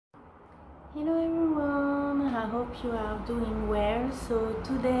Hello everyone, I hope you are doing well. So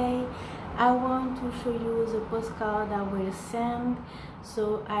today I want to show you the postcard I will send.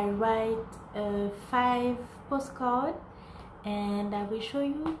 So I write 5 postcards and I will show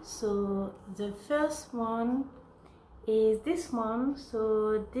you. So the first one is this one.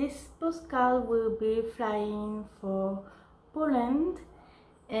 So this postcard will be flying for Poland,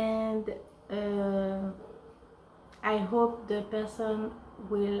 and I hope the person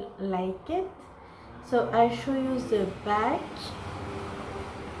will like it. So I show you the back.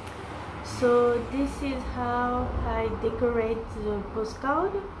 So this is how I decorate the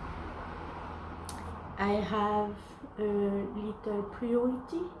postcard. I have a little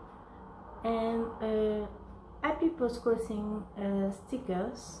priority and happy post crossing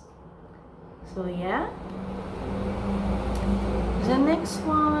stickers. So yeah, the next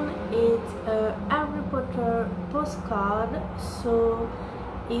one is a Harry Potter postcard. So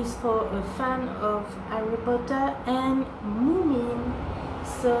it's for a fan of Harry Potter and Moomin.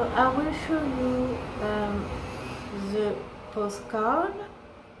 So I will show you the postcard.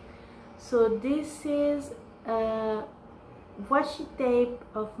 So this is washi tape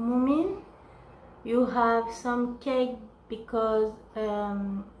of Moomin. You have some cake because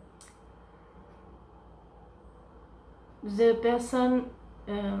the person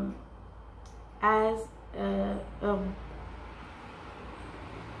has a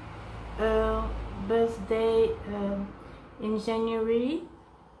birthday in January,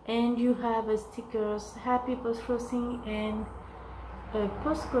 and you have a stickers happy post crossing and a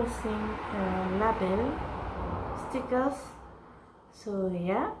post crossing label stickers. So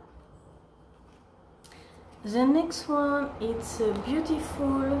yeah, the next one, it's a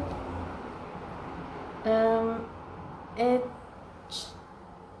beautiful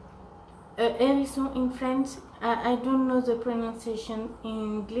hérisson in French. I don't know the pronunciation in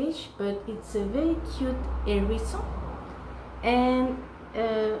English, but it's a very cute hérisson, and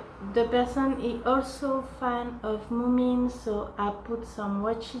the person is also fan of Moomin, so I put some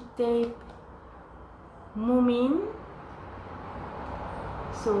washi tape Moomin.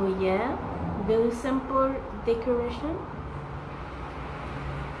 So yeah, very simple decoration.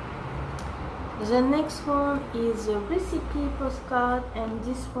 The next one is a recipe postcard, and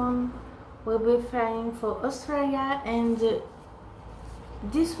this one will be flying for Australia, and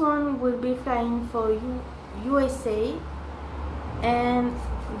this one will be flying for USA, and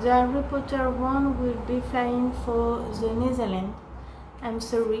the Harry Potter one will be flying for the Netherlands. I'm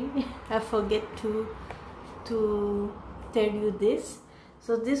sorry, I forget to tell you this.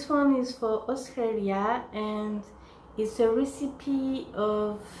 So this one is for Australia, and it's a recipe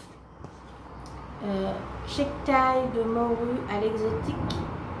of check-tie de morue à l'exotique.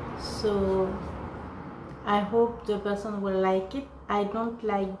 So I hope the person will like it. I don't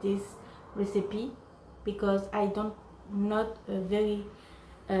like this recipe because I don't not a very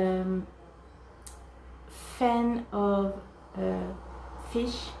fan of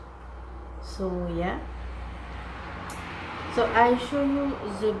fish. So yeah, so I show you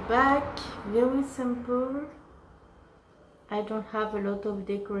the back, very simple. I don't have a lot of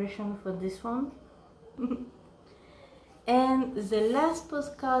decoration for this one. And the last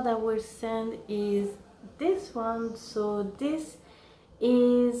postcard I will send is this one. So this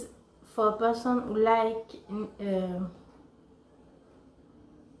is for a person who like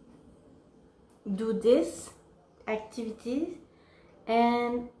do this activities,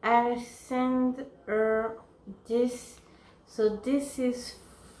 and I send her this. So this is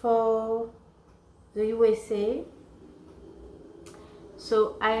for the USA.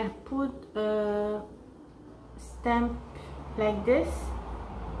 So I put a stamp like this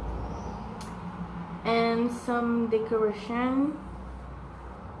and some decoration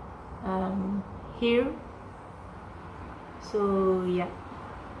here. So yeah,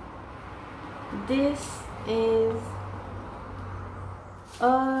 this is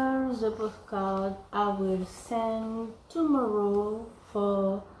all the postcard I will send tomorrow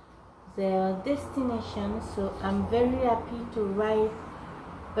for their destination. So I'm very happy to write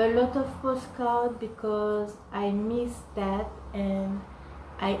a lot of postcards because I missed that and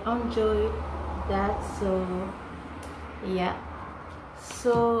I enjoyed that. So yeah,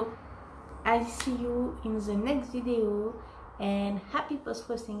 so I see you in the next video, and happy post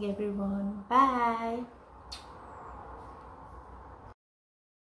crossing everyone. Bye.